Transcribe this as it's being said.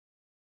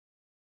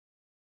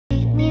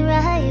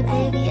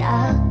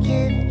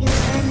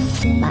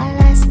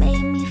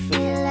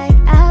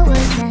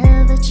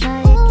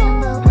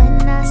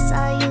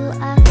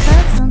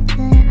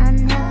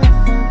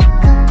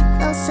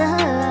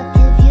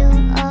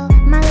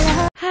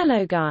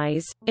Hello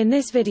guys, in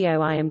this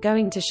video I am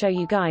going to show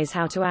you guys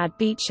how to add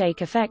beat shake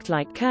effect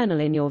like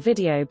kernel in your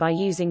video by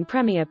using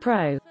Premiere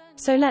Pro,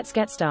 so let's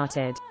get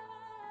started.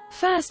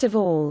 First of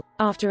all,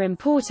 after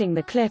importing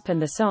the clip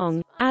and the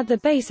song, add the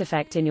bass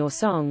effect in your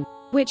song,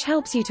 which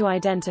helps you to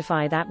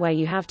identify that where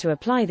you have to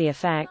apply the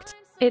effect.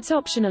 It's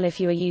optional if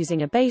you are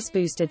using a bass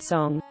boosted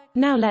song.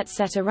 Now let's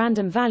set a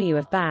random value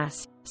of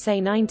bass,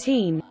 say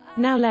 19,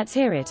 now let's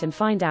hear it and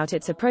find out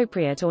it's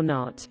appropriate or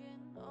not.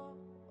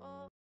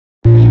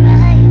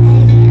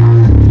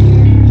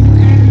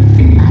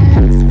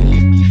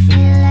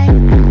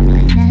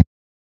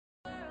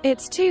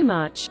 It's too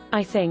much,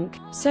 I think,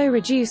 so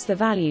reduce the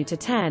value to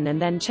 10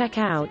 and then check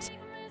out.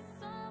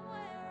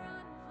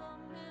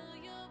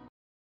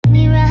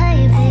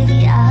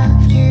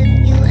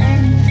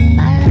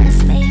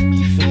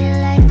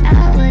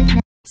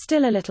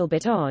 Still a little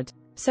bit odd,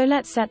 so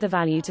let's set the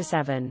value to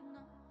 7.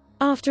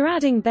 After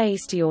adding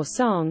bass to your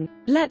song,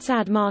 let's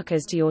add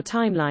markers to your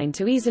timeline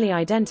to easily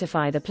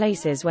identify the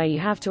places where you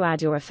have to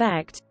add your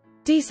effect.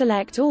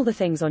 Deselect all the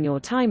things on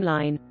your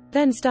timeline,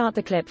 then start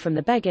the clip from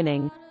the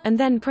beginning, and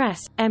then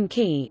press M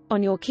key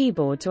on your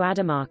keyboard to add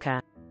a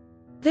marker.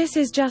 This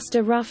is just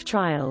a rough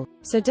trial,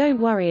 so don't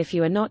worry if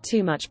you are not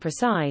too much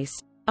precise.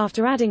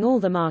 After adding all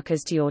the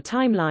markers to your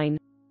timeline,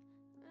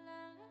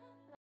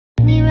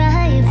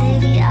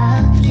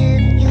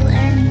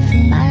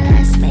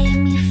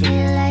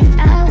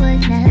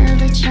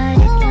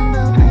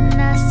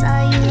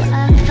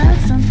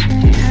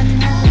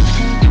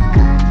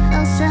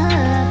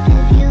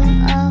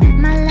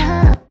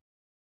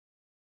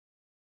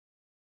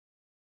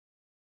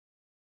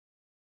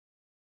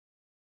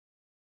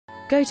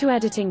 go to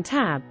Editing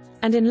tab,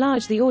 and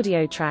enlarge the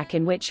audio track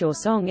in which your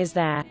song is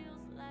there.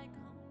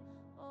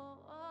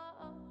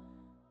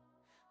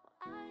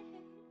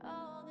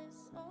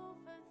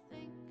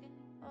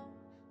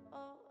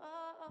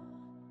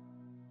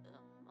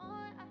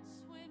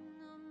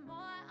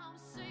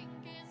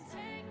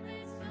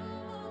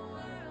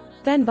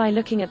 Then by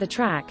looking at the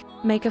track,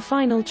 make a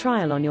final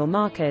trial on your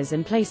markers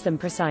and place them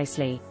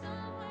precisely.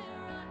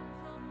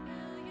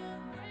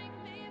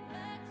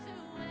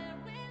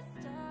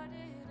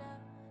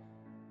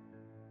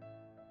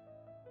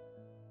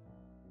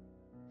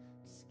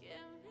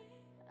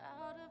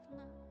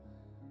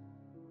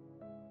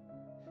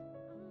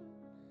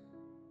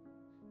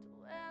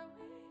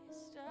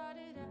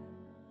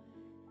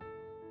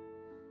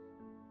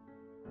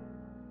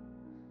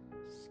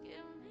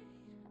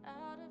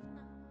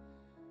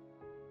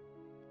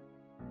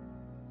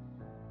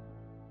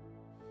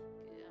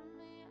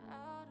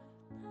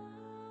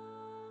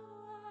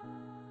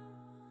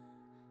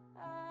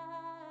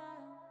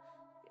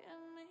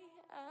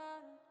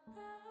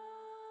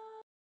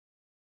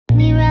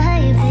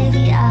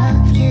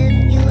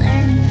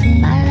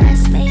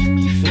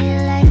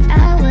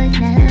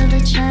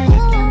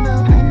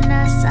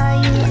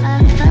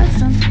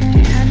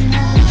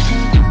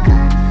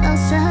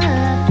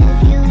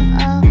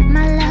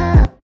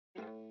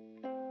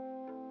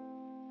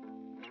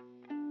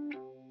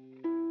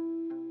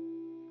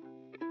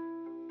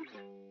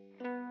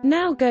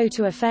 Now go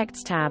to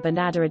Effects tab and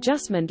add an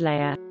adjustment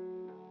layer.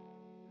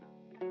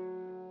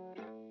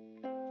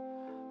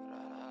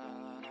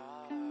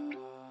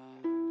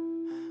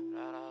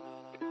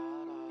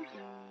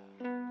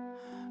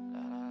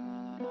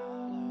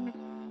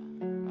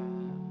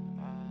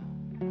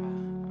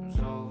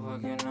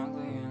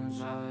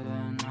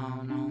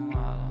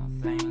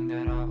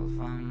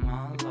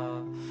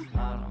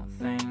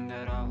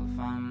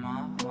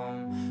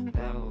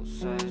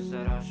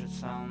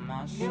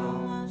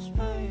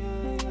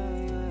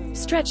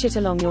 Stretch it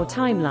along your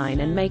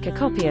timeline and make a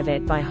copy of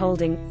it by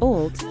holding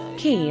Alt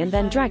key and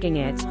then dragging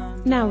it.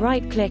 Now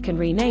right-click and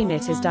rename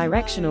it as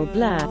Directional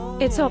Blur.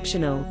 It's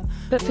optional,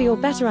 but for your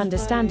better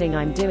understanding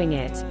I'm doing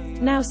it.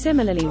 Now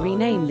similarly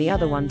rename the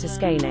other one to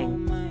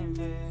Scaling.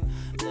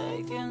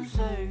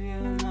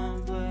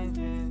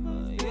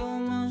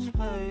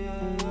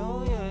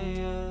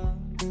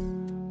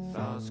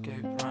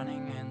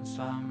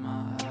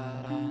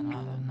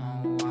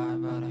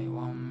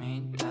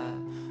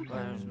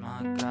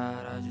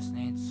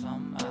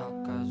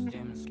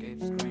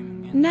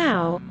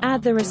 Now,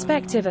 add the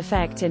respective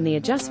effect in the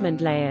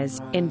adjustment layers.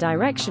 In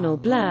Directional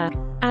Blur,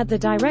 add the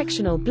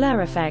Directional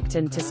Blur effect,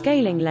 and to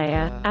Scaling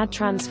layer, add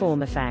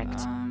Transform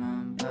effect.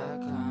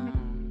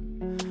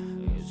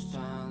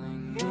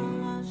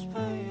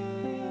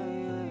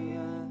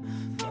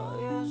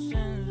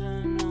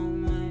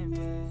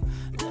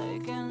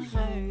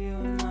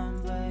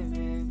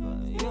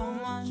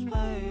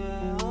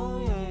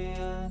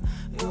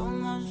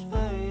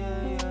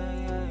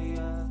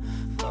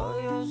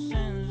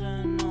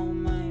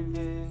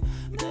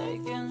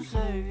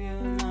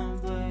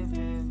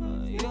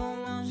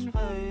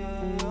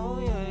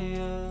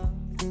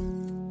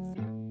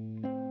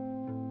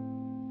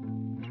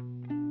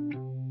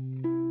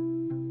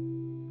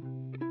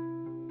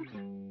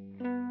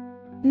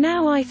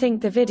 Now I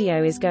think the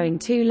video is going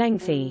too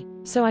lengthy,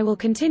 so I will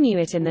continue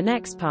it in the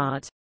next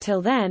part.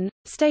 Till then,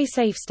 stay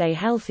safe, stay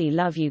healthy,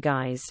 love you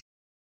guys.